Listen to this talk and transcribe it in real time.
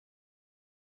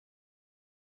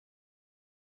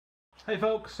Hey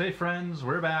folks, hey friends,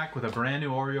 we're back with a brand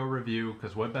new Oreo review,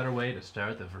 because what better way to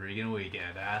start the freaking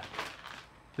weekend, huh?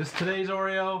 Today's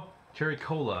Oreo, Cherry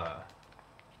Cola.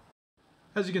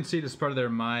 As you can see, this is part of their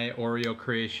My Oreo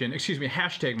Creation,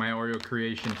 hashtag My Oreo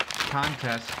Creation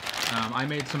contest. I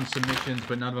made some submissions,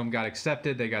 but none of them got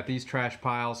accepted. They got these trash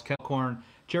piles: kettle corn,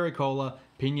 Cherry Cola,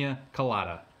 Pina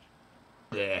Colada.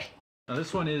 Blech. Now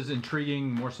this one is intriguing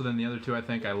more so than the other two, I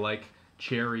think. I like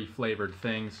cherry flavored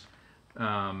things.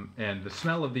 And the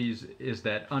smell of these is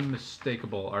that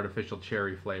unmistakable artificial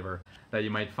cherry flavor that you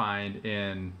might find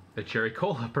in a Cherry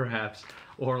Cola perhaps,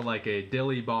 or like a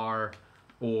dilly bar,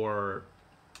 or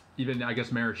even, I guess,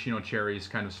 maraschino cherries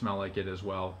kind of smell like it as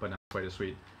well, but not quite as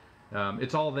sweet.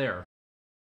 It's all there.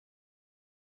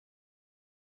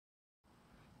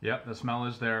 Yep, the smell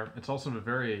is there. It's also a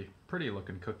very pretty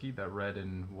looking cookie. That red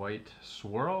and white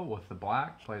swirl with the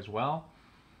black plays well.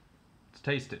 Let's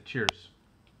taste it. Cheers.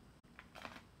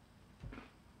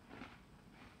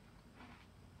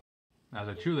 As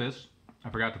I chew this, I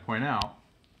forgot to point out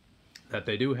that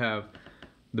they do have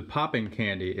the popping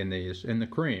candy in these, in the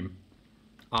cream,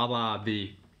 a la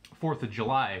the 4th of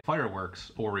July fireworks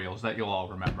Oreos that you'll all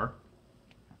remember.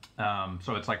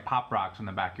 So it's like Pop Rocks in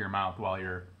the back of your mouth while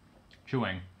you're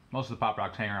chewing. Most of the Pop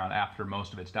Rocks hang around after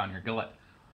most of it's down your gullet.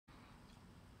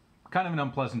 Kind of an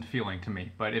unpleasant feeling to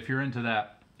me, but if you're into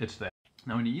that, it's there.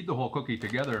 Now when you eat the whole cookie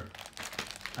together,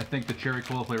 I think the cherry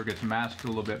cola flavor gets masked a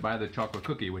little bit by the chocolate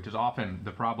cookie, which is often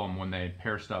the problem when they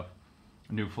pair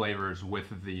new flavors with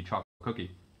the chocolate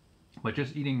cookie. But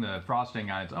just eating the frosting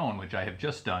on its own, which I have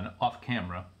just done off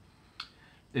camera,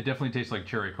 it definitely tastes like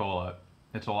cherry cola.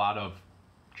 It's a lot of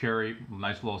cherry,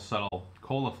 nice little subtle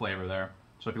cola flavor there.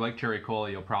 So if you like cherry cola,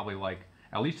 you'll probably like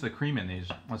at least the cream in these.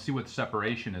 Let's see what the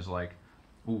separation is like.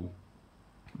 Ooh,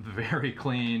 very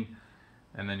clean.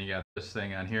 And then you got this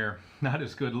thing on here. Not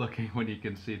as good looking when you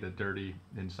can see the dirty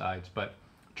insides, but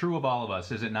true of all of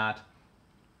us, is it not?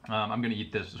 I'm gonna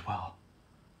eat this as well.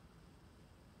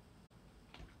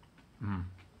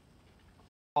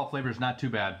 All flavors not too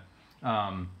bad.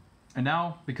 And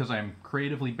now, because I'm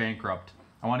creatively bankrupt,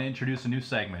 I want to introduce a new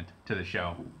segment to the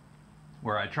show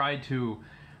where I try to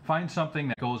find something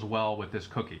that goes well with this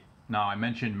cookie. Now, I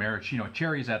mentioned maraschino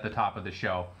cherries at the top of the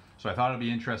show, so I thought it'd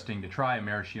be interesting to try a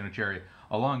maraschino cherry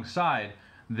alongside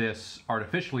this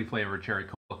artificially flavored cherry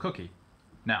cola cookie.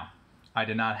 Now, I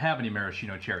did not have any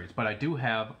maraschino cherries, but I do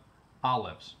have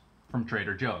olives from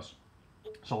Trader Joe's.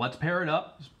 So let's pair it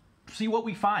up, see what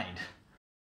we find.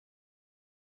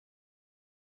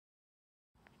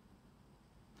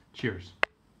 Cheers.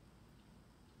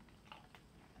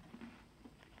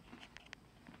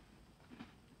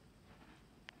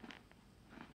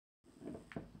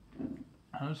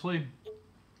 Honestly,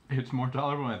 it's more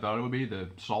tolerable than I thought it would be. The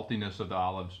saltiness of the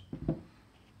olives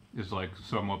is like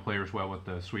somewhat pairs well with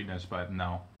the sweetness, but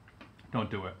no,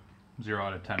 don't do it. 0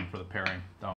 out of 10 for the pairing.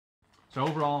 Don't. So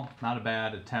overall, not a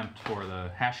bad attempt for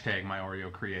the hashtag My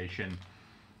Oreo Creation.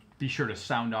 Be sure to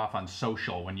sound off on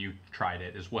social when you tried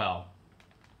it as well.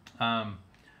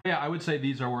 Yeah, I would say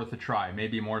these are worth a try,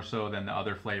 maybe more so than the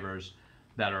other flavors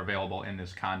that are available in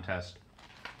this contest.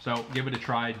 So give it a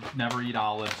try. Never eat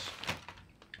olives.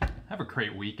 Have a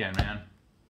great weekend, man.